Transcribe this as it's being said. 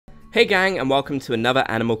Hey gang, and welcome to another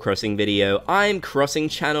Animal Crossing video. I'm Crossing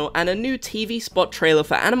Channel, and a new TV spot trailer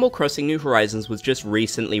for Animal Crossing New Horizons was just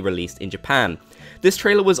recently released in Japan. This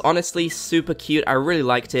trailer was honestly super cute, I really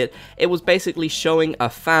liked it. It was basically showing a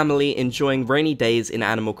family enjoying rainy days in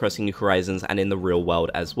Animal Crossing New Horizons and in the real world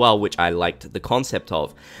as well, which I liked the concept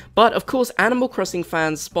of. But of course, Animal Crossing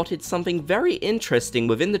fans spotted something very interesting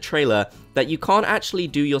within the trailer that you can't actually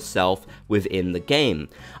do yourself within the game.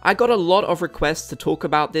 I got a lot of requests to talk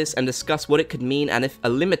about this and discuss what it could mean and if a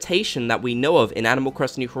limitation that we know of in Animal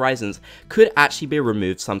Crossing New Horizons could actually be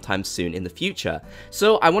removed sometime soon in the future.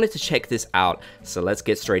 So I wanted to check this out, so let's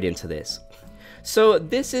get straight into this. So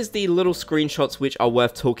this is the little screenshots which are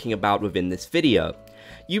worth talking about within this video.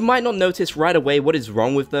 You might not notice right away what is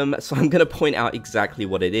wrong with them, so I'm going to point out exactly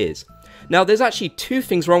what it is. Now, there's actually two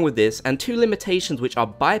things wrong with this and two limitations which are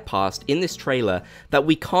bypassed in this trailer that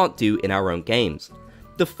we can't do in our own games.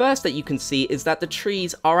 The first that you can see is that the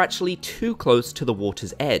trees are actually too close to the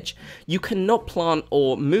water's edge. You cannot plant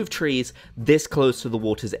or move trees this close to the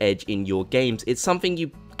water's edge in your games. It's something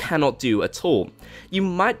you cannot do at all. You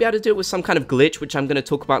might be able to do it with some kind of glitch, which I'm going to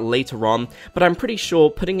talk about later on, but I'm pretty sure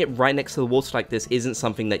putting it right next to the water like this isn't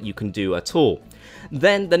something that you can do at all.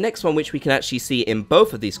 Then the next one, which we can actually see in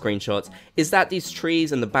both of these screenshots, is that these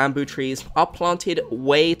trees and the bamboo trees are planted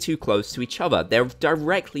way too close to each other. They're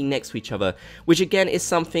directly next to each other, which again is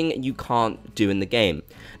something you can't do in the game.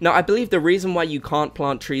 Now, I believe the reason why you can't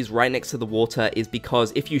plant trees right next to the water is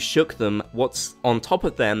because if you shook them, what's on top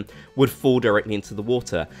of them would fall directly into the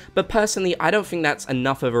water. But personally, I don't think that's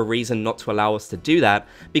enough of a reason not to allow us to do that,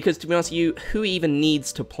 because to be honest with you, who even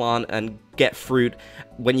needs to plant and get fruit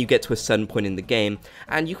when you get to a certain point in the game,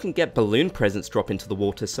 and you can get balloon presents drop into the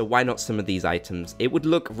water, so why not some of these items? It would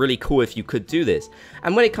look really cool if you could do this.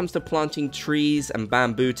 And when it comes to planting trees and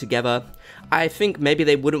bamboo together, I think maybe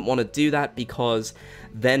they wouldn't want to do that because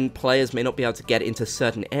then players may not be able to get into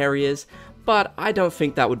certain areas, but I don't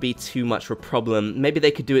think that would be too much of a problem. Maybe they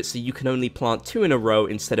could do it so you can only plant 2 in a row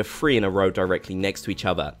instead of 3 in a row directly next to each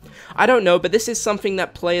other. I don't know, but this is something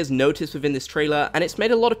that players noticed within this trailer, and it's made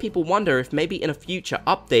a lot of people wonder if maybe in a future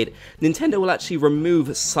update, Nintendo will actually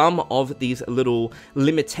remove some of these little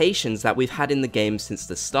limitations that we've had in the game since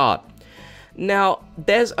the start. Now,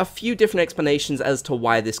 there's a few different explanations as to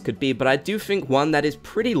why this could be, but I do think one that is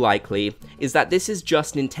pretty likely is that this is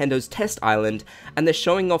just Nintendo's test island, and they're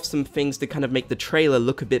showing off some things to kind of make the trailer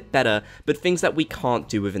look a bit better, but things that we can't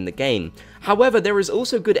do within the game. However, there is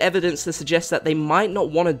also good evidence to suggest that they might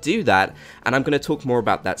not want to do that, and I'm going to talk more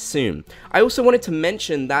about that soon. I also wanted to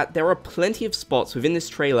mention that there are plenty of spots within this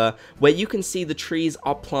trailer where you can see the trees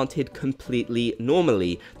are planted completely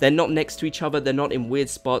normally. They're not next to each other, they're not in weird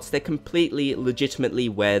spots, they're completely legitimately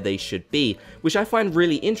where they should be, which I find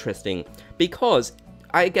really interesting, because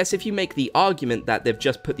I guess if you make the argument that they've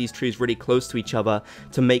just put these trees really close to each other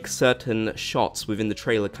to make certain shots within the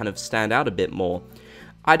trailer kind of stand out a bit more,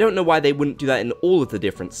 I don't know why they wouldn't do that in all of the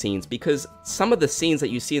different scenes, because some of the scenes that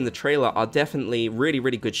you see in the trailer are definitely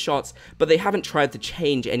really good shots, but they haven't tried to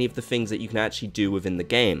change any of the things that you can actually do within the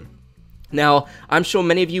game. Now, I'm sure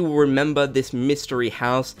many of you will remember this mystery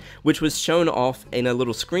house, which was shown off in a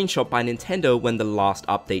little screenshot by Nintendo when the last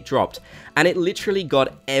update dropped, and it literally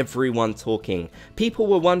got everyone talking. People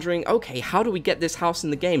were wondering, okay, how do we get this house in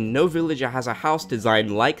the game? No villager has a house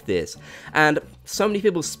designed like this, and so many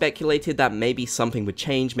people speculated that maybe something would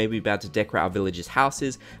change, maybe we'd be able to decorate our villagers'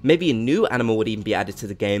 houses, maybe a new animal would even be added to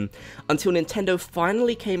the game, until Nintendo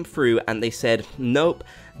finally came through and they said, nope,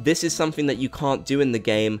 this is something that you can't do in the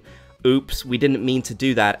game. Oops, we didn't mean to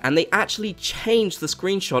do that, and they actually changed the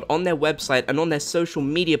screenshot on their website and on their social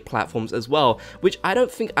media platforms as well, which I don't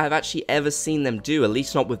think I've actually ever seen them do, at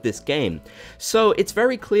least not with this game. So it's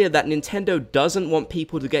very clear that Nintendo doesn't want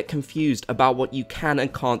people to get confused about what you can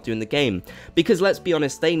and can't do in the game, because let's be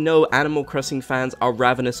honest, they know Animal Crossing fans are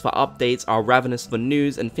ravenous for updates, are ravenous for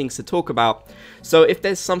news and things to talk about, so if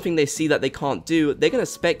there's something they see that they can't do, they're going to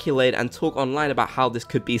speculate and talk online about how this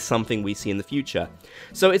could be something we see in the future.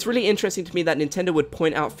 So it's really interesting to me that Nintendo would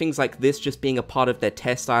point out things like this just being a part of their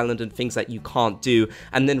test island and things that you can't do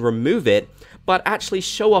and then remove it, but actually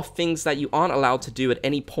show off things that you aren't allowed to do at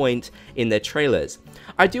any point in their trailers.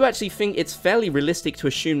 I do actually think it's fairly realistic to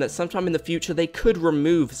assume that sometime in the future they could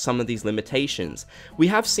remove some of these limitations. We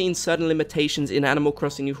have seen certain limitations in Animal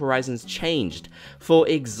Crossing New Horizons changed. For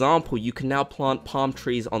example, you can now plant palm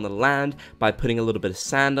trees on the land by putting a little bit of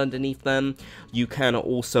sand underneath them. You can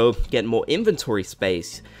also get more inventory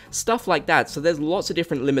space, stuff like that. So there's lots of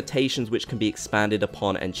different limitations which can be expanded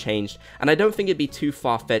upon and changed, and I don't think it'd be too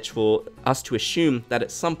far-fetched for us to assume that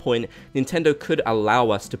at some point Nintendo could allow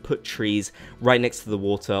us to put trees right next to the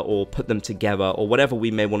water, or put them together, or whatever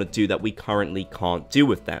we may want to do that we currently can't do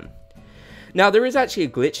with them. Now, there is actually a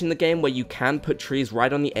glitch in the game where you can put trees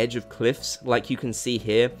right on the edge of cliffs, like you can see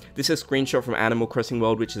here. This is a screenshot from Animal Crossing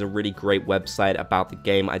World, which is a really great website about the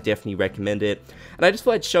game. I definitely recommend it. And I just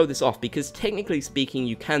thought I'd show this off because technically speaking,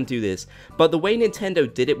 you can do this, but the way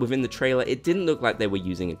Nintendo did it within the trailer, it didn't look like they were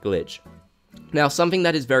using a glitch. Now, something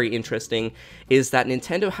that is very interesting is that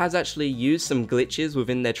Nintendo has actually used some glitches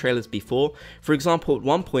within their trailers before. For example, at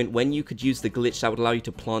one point when you could use the glitch that would allow you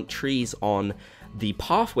to plant trees on the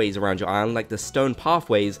pathways around your island, like the stone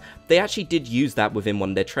pathways, they actually did use that within one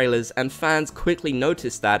of their trailers, and fans quickly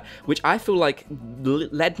noticed that, which I feel like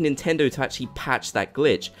led Nintendo to actually patch that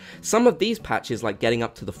glitch. Some of these patches, like getting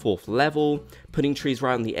up to the 4th level, putting trees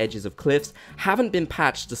right on the edges of cliffs, haven't been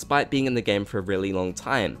patched despite being in the game for a really long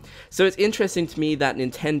time. So it's interesting to me that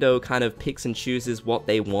Nintendo kind of picks and chooses what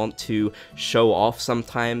they want to show off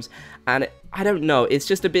sometimes, and I don't know, it's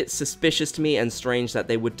just a bit suspicious to me and strange that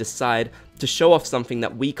they would decide to show off something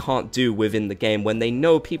that we can't do within the game when they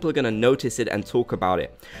know people are going to notice it and talk about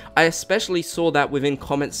it. I especially saw that within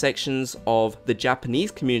comment sections of the Japanese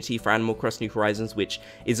community for Animal Crossing New Horizons, which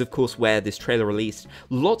is of course where this trailer released.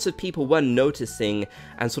 Lots of people were noticing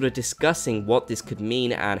and sort of discussing what this could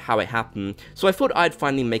mean and how it happened, so I thought I'd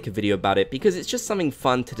finally make a video about it because it's just something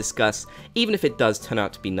fun to discuss, even if it does turn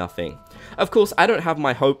out to be nothing. Of course, I don't have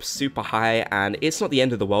my hopes super high, and it's not the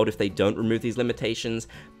end of the world if they don't remove these limitations,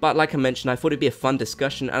 but like I mentioned, I thought it'd be a fun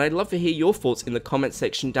discussion, and I'd love to hear your thoughts in the comment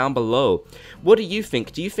section down below. What do you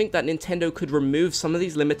think? Do you think that Nintendo could remove some of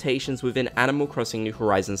these limitations within Animal Crossing New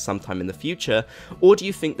Horizons sometime in the future, or do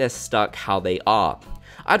you think they're stuck how they are?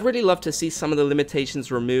 I'd really love to see some of the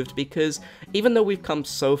limitations removed because even though we've come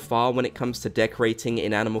so far when it comes to decorating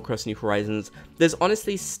in Animal Crossing New Horizons, there's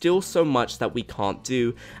honestly still so much that we can't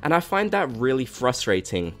do, and I find that really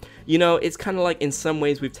frustrating. You know, it's kind of like in some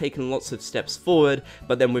ways we've taken lots of steps forward,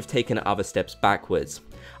 but then we've taken other steps backwards.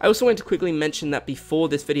 I also want to quickly mention that before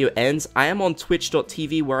this video ends, I am on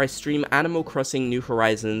twitch.tv where I stream Animal Crossing New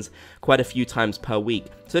Horizons quite a few times per week.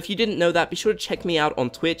 So if you didn't know that, be sure to check me out on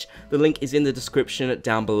Twitch. The link is in the description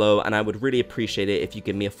down below, and I would really appreciate it if you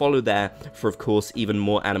give me a follow there for, of course, even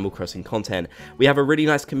more Animal Crossing content. We have a really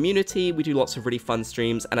nice community, we do lots of really fun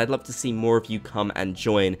streams, and I'd love to see more of you come and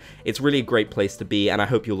join. It's really a great place to be, and I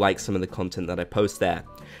hope you'll like some of the content that I post there.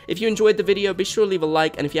 If you enjoyed the video, be sure to leave a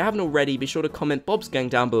like, and if you haven't already, be sure to comment Bob's Gang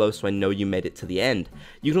down below so I know you made it to the end.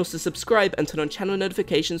 You can also subscribe and turn on channel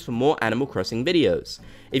notifications for more Animal Crossing videos.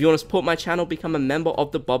 If you want to support my channel, become a member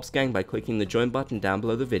of the Bob's Gang by clicking the join button down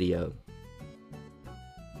below the video.